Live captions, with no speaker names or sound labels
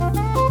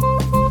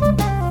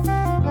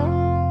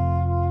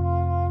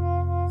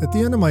At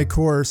the end of my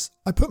course,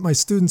 I put my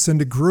students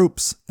into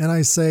groups and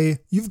I say,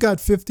 you've got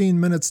 15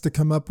 minutes to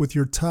come up with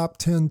your top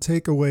 10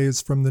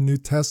 takeaways from the New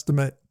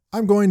Testament.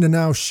 I'm going to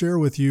now share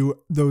with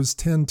you those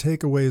 10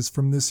 takeaways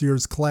from this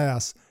year's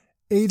class,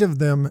 8 of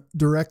them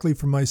directly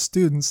from my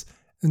students,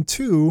 and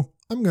 2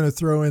 I'm going to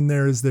throw in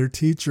there as their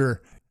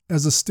teacher.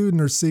 As a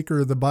student or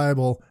seeker of the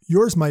Bible,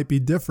 yours might be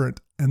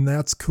different, and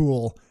that's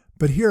cool.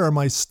 But here are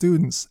my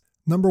students.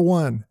 Number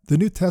 1, the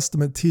New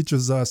Testament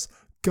teaches us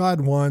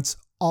God wants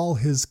all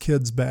his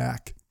kids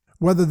back.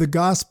 Whether the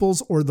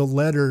Gospels or the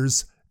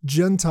letters,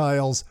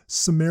 Gentiles,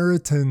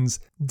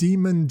 Samaritans,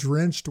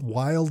 demon-drenched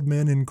wild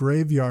men in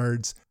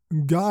graveyards,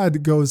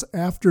 God goes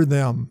after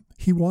them.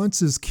 He wants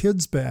his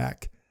kids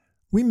back.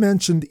 We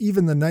mentioned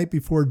even the night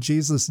before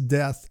Jesus'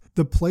 death,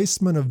 the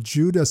placement of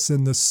Judas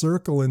in the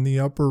circle in the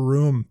upper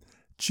room.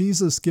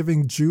 Jesus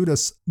giving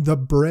Judas the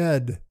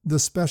bread, the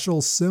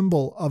special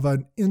symbol of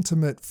an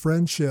intimate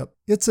friendship.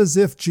 It's as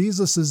if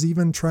Jesus is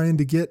even trying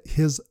to get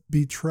his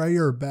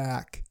betrayer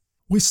back.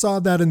 We saw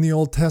that in the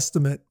Old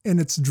Testament,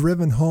 and it's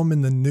driven home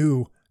in the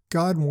New.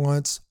 God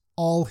wants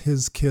all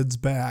his kids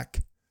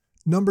back.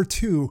 Number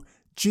 2,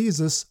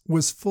 Jesus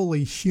was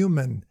fully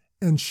human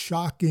and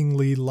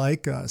shockingly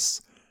like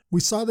us. We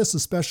saw this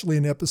especially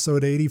in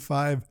episode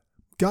 85.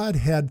 God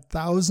had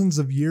thousands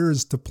of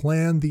years to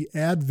plan the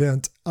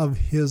advent of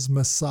his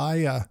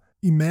Messiah,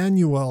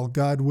 Emmanuel,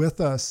 God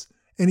with us,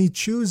 and he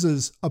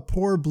chooses a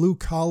poor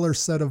blue-collar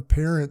set of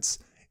parents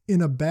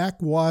in a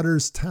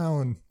backwaters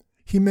town.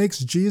 He makes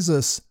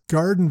Jesus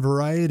garden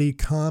variety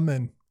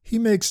common. He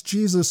makes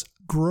Jesus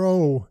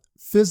grow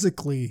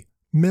physically,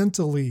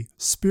 mentally,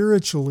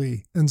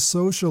 spiritually, and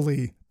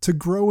socially, to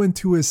grow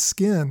into his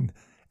skin,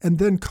 and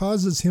then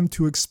causes him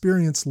to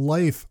experience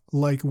life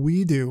like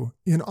we do,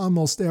 in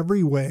almost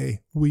every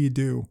way we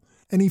do.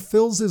 And he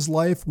fills his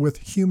life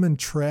with human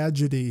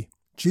tragedy.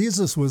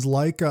 Jesus was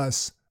like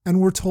us,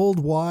 and we're told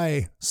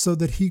why, so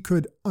that he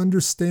could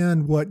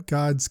understand what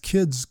God's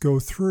kids go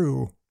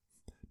through.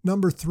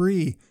 Number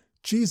 3,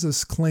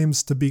 Jesus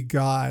claims to be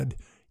God.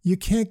 You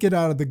can't get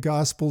out of the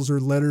Gospels or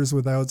letters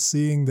without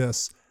seeing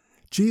this.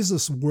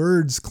 Jesus'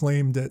 words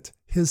claimed it.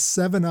 His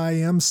 7 I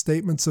am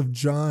statements of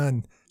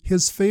John,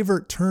 his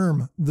favorite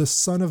term, the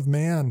Son of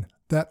Man,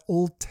 that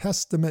Old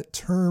Testament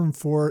term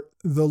for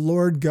the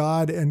Lord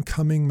God and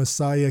coming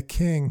Messiah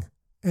King.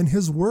 And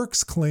his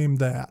works claim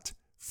that,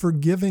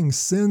 forgiving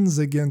sins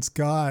against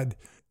God,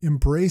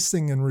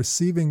 embracing and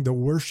receiving the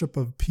worship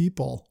of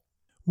people.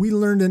 We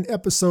learned in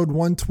episode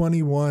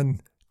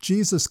 121,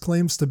 Jesus'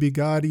 claims to be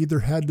God either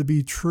had to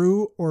be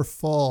true or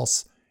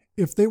false.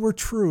 If they were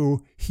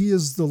true, he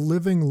is the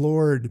living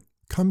Lord,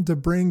 come to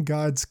bring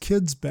God's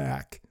kids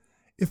back.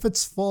 If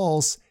it's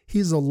false,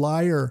 he's a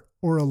liar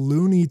or a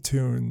Looney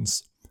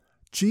Tunes.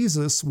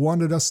 Jesus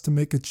wanted us to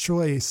make a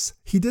choice.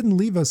 He didn't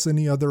leave us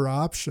any other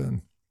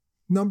option.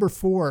 Number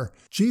 4,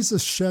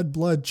 Jesus' shed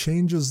blood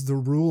changes the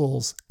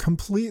rules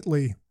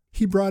completely.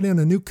 He brought in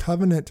a new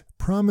covenant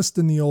promised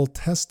in the Old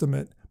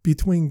Testament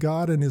between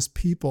God and his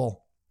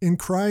people. In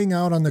crying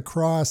out on the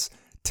cross,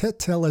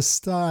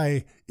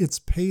 Tetelestai, it's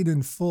paid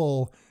in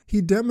full,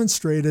 he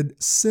demonstrated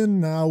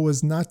sin now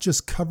was not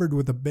just covered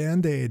with a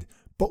Band-Aid,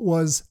 but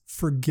was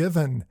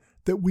forgiven,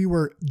 that we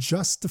were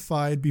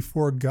justified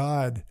before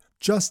God,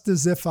 just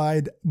as if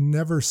I'd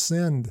never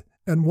sinned.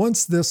 And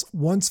once this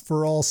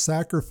once-for-all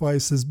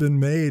sacrifice has been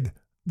made,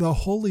 the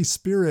Holy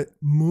Spirit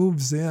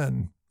moves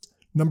in.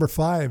 Number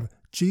 5,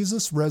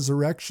 Jesus'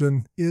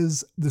 resurrection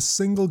is the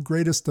single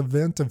greatest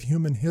event of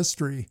human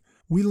history.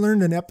 We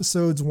learned in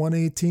episodes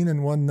 118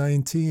 and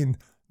 119,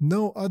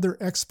 no other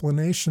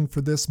explanation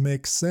for this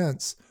makes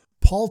sense.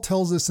 Paul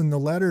tells us in the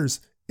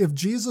letters, if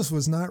Jesus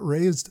was not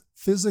raised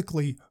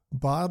physically,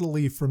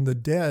 bodily from the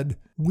dead,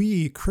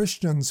 we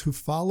Christians who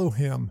follow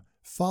him,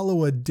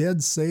 follow a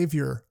dead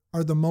Savior,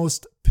 are the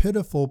most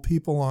pitiful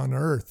people on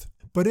earth.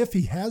 But if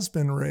he has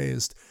been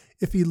raised,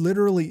 if he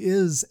literally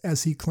is,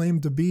 as he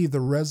claimed to be,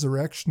 the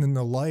resurrection and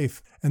the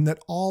life, and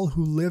that all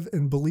who live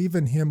and believe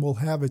in him will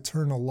have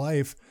eternal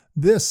life,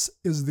 this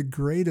is the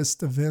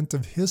greatest event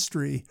of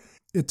history.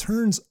 It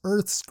turns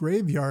Earth's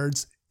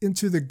graveyards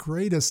into the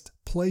greatest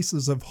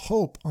places of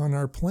hope on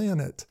our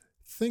planet.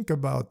 Think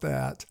about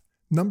that.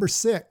 Number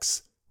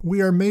 6,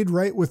 we are made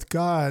right with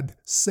God,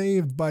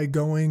 saved by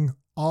going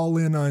all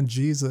in on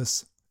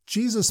Jesus.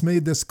 Jesus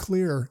made this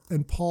clear,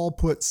 and Paul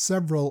put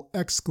several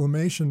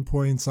exclamation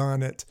points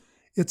on it.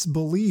 It's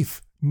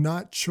belief,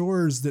 not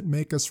chores, that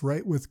make us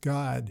right with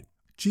God.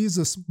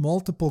 Jesus'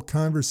 multiple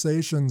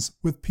conversations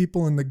with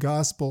people in the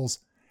Gospels,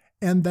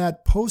 and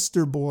that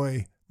poster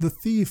boy, the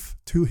thief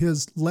to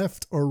his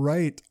left or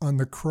right on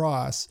the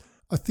cross,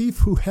 a thief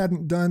who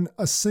hadn't done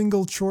a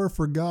single chore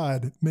for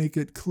God, make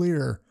it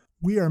clear.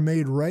 We are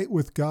made right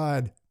with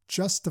God,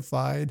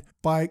 justified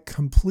by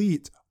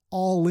complete,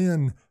 all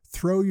in,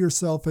 throw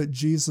yourself at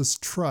Jesus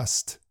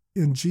trust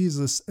in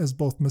Jesus as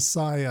both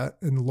Messiah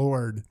and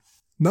Lord.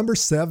 Number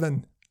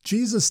 7,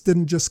 Jesus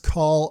didn't just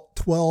call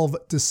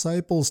 12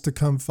 disciples to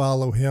come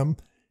follow him.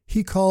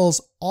 He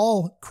calls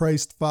all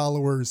Christ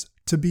followers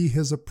to be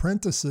his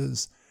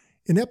apprentices.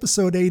 In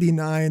episode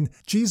 89,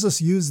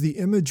 Jesus used the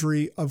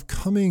imagery of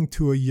coming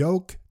to a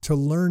yoke to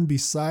learn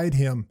beside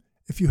him.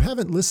 If you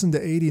haven't listened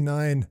to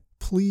 89,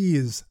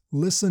 please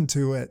listen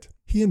to it.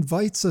 He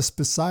invites us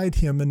beside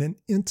him in an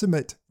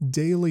intimate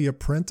daily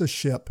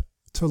apprenticeship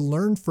to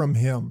learn from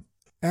him.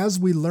 As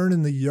we learn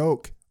in the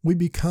yoke, we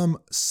become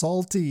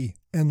salty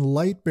and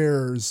light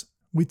bearers.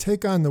 We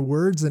take on the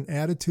words and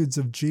attitudes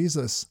of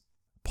Jesus.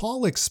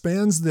 Paul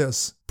expands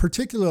this,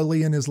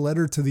 particularly in his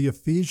letter to the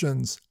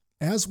Ephesians.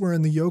 As we're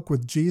in the yoke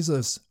with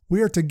Jesus,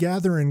 we are to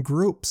gather in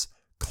groups,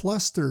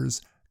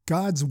 clusters,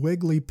 God's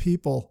wiggly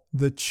people,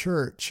 the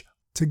church.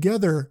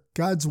 Together,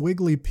 God's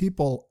wiggly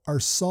people are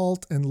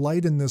salt and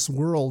light in this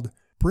world,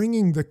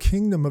 bringing the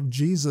kingdom of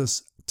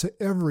Jesus to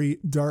every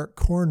dark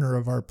corner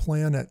of our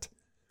planet.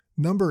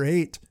 Number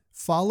 8,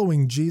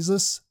 following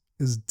Jesus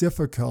is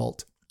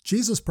difficult.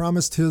 Jesus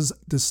promised his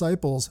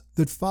disciples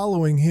that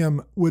following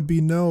him would be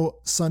no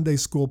Sunday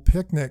school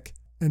picnic,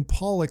 and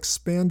Paul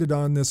expanded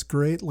on this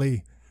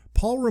greatly.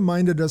 Paul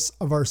reminded us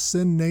of our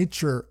sin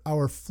nature,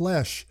 our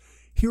flesh.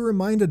 He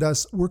reminded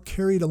us we're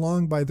carried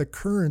along by the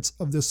currents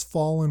of this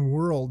fallen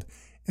world,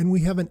 and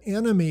we have an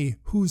enemy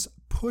who's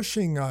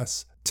pushing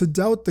us to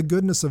doubt the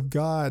goodness of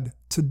God,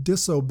 to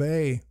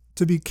disobey,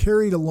 to be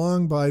carried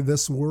along by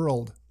this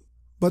world.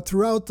 But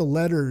throughout the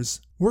letters,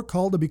 we're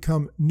called to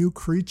become new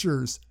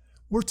creatures.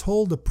 We're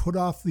told to put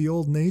off the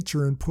old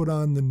nature and put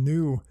on the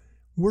new.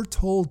 We're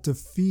told to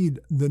feed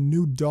the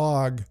new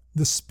dog,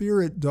 the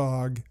spirit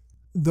dog.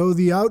 Though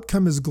the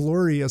outcome is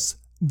glorious,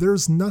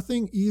 there's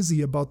nothing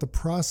easy about the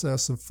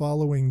process of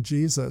following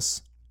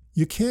Jesus.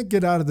 You can't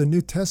get out of the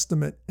New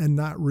Testament and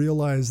not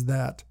realize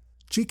that.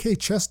 G.K.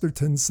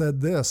 Chesterton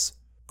said this,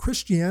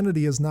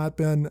 "Christianity has not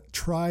been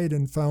tried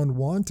and found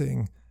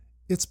wanting.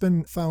 It's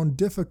been found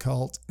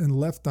difficult and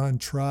left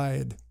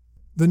untried."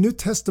 The New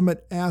Testament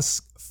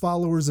asks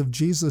followers of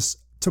Jesus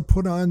to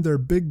put on their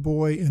big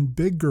boy and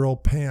big girl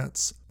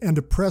pants and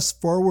to press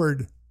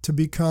forward to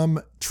become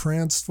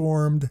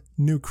transformed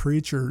new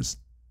creatures.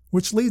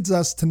 Which leads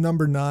us to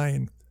number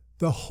 9.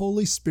 The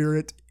Holy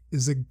Spirit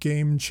is a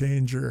game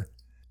changer.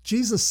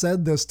 Jesus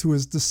said this to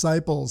his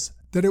disciples,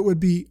 that it would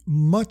be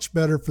much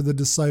better for the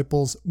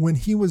disciples when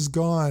he was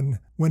gone,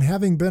 when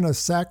having been a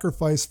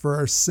sacrifice for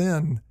our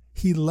sin,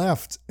 he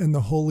left and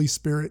the Holy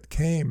Spirit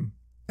came.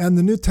 And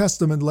the New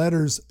Testament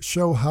letters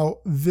show how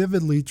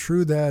vividly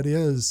true that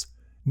is.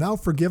 Now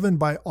forgiven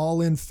by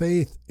all in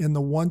faith in the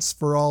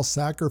once-for-all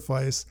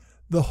sacrifice,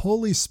 the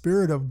Holy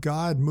Spirit of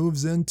God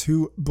moves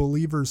into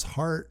believers'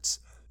 hearts.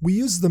 We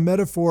use the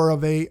metaphor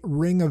of a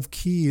ring of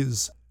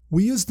keys.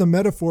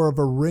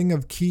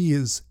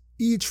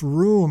 Each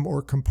room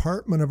or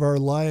compartment of our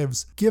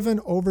lives given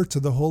over to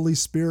the Holy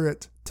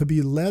Spirit to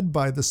be led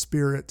by the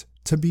Spirit,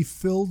 to be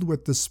filled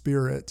with the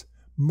Spirit,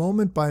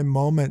 moment by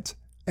moment.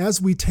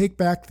 As we take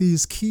back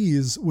these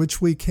keys,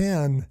 which we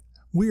can,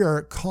 we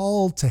are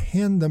called to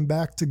hand them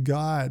back to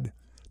God,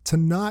 to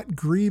not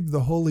grieve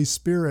the Holy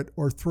Spirit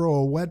or throw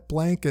a wet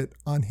blanket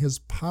on his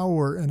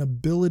power and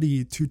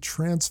ability to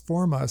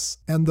transform us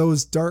and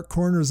those dark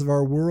corners of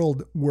our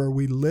world where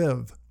we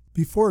live.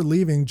 Before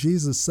leaving,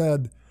 Jesus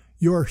said,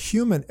 "Your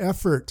human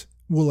effort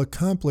will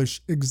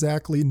accomplish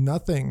exactly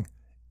nothing.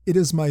 It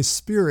is my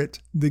Spirit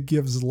that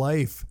gives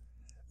life."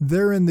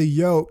 There in the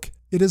yoke,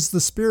 it is the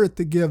Spirit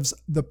that gives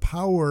the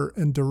power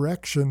and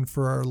direction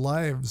for our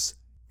lives.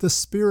 The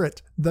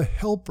Spirit, the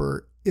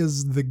Helper,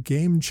 is the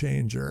game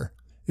changer.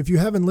 If you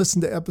haven't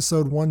listened to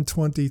episode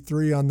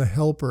 123 on the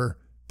Helper,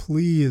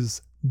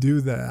 please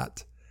do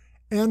that.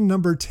 And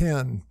number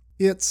 10,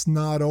 it's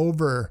not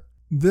over.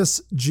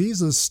 This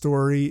Jesus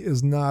story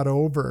is not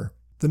over.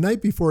 The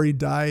night before he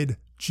died,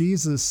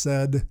 Jesus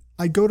said,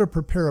 "I go to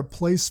prepare a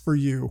place for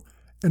you,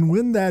 and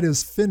when that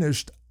is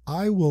finished,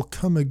 I will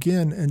come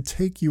again and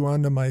take you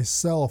unto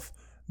myself,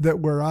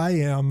 that where I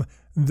am,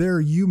 there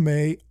you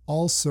may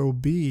also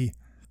be."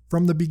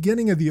 From the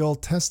beginning of the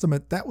Old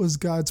Testament, that was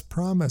God's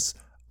promise.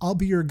 I'll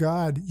be your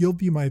God, you'll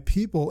be my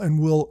people, and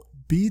we'll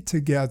be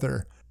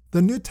together.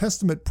 The New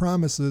Testament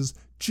promises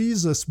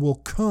Jesus will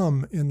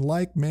come in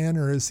like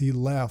manner as he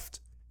left.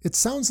 It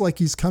sounds like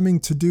he's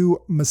coming to do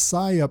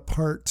Messiah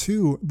Part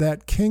 2,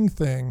 that king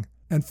thing,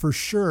 and for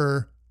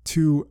sure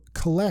to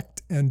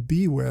collect and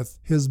be with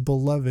his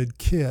beloved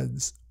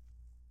kids.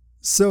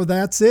 So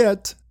that's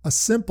it. A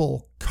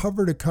simple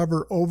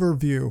cover-to-cover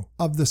overview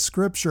of the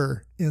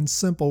scripture in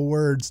simple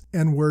words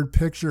and word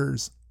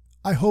pictures.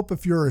 I hope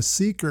if you're a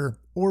seeker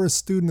or a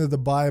student of the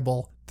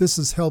Bible, this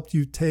has helped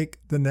you take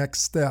the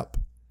next step.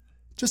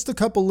 Just a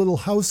couple little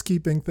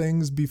housekeeping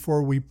things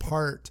before we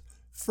part.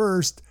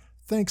 First,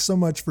 thanks so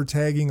much for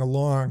tagging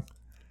along.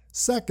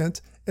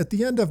 Second, at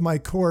the end of my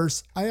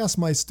course, I ask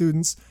my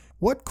students,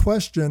 what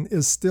question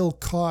is still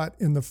caught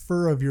in the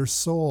fur of your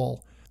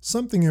soul?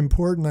 Something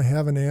important I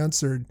haven't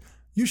answered.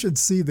 You should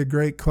see the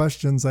great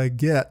questions I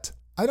get.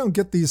 I don't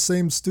get these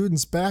same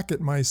students back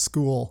at my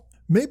school.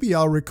 Maybe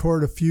I'll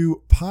record a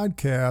few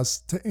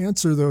podcasts to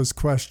answer those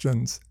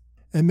questions.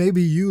 And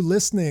maybe you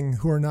listening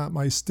who are not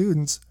my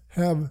students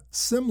have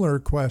similar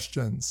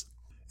questions.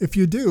 If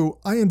you do,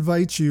 I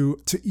invite you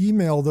to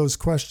email those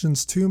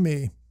questions to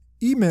me.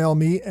 Email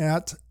me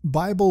at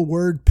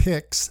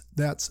BibleWordPics,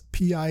 that's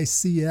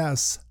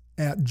P-I-C-S,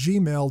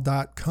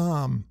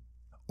 @gmail.com.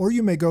 Or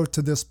you may go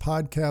to this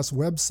podcast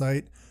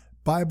website,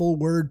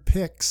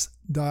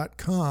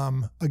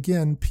 BibleWordPics.com,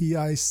 again,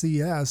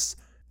 P-I-C-S,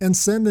 and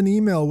send an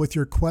email with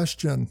your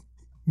question.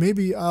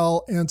 Maybe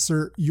I'll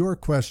answer your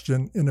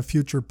question in a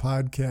future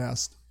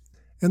podcast.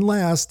 And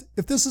last,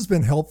 if this has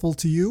been helpful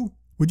to you,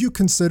 would you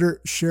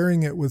consider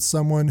sharing it with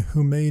someone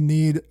who may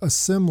need a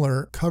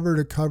similar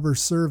cover-to-cover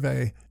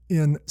survey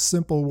in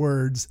simple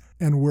words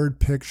and word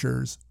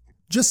pictures?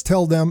 Just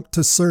tell them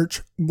to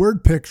search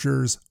word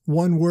pictures,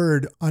 one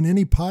word, on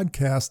any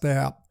podcast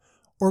app,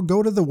 or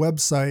go to the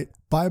website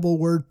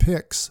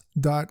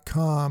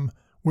BibleWordPics.com,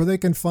 where they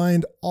can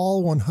find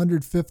all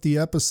 150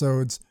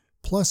 episodes,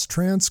 plus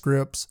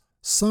transcripts,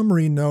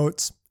 summary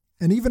notes,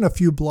 and even a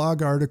few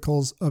blog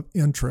articles of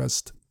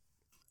interest.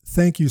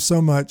 Thank you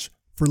so much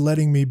for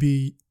letting me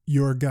be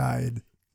your guide.